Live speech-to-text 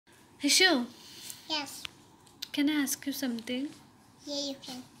Ishu, Yes. can I ask you something? Yeah, you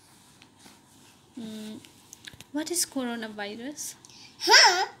can. What is coronavirus?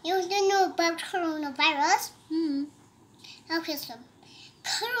 Huh? You don't know about coronavirus? Hmm. Okay, so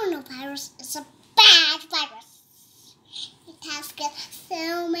coronavirus is a bad virus. It has killed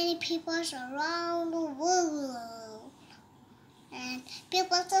so many people around the world. And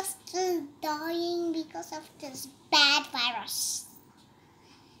people are still dying because of this bad virus.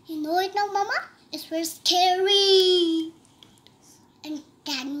 You know it now, Mama? It's very scary and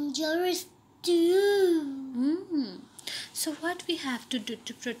dangerous too. So what we have to do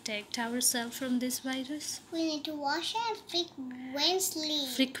to protect ourselves from this virus? We need to wash our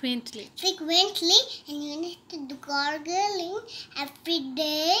Frequently. frequently, and you need to do gargling every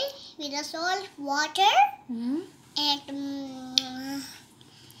day with a salt water. And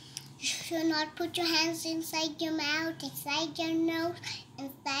you should not put your hands inside your mouth, inside your nose,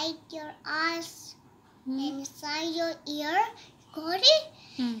 inside your eyes, and inside your ear. Got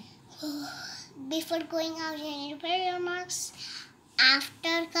it? Before going out, you need to wear your mask.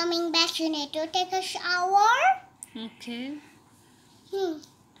 After coming back, you need to take a shower. Okay.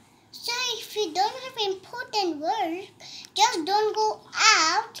 So if you don't have important work, just don't go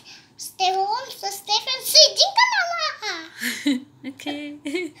out. Stay home, so stay and see Jinga. Okay.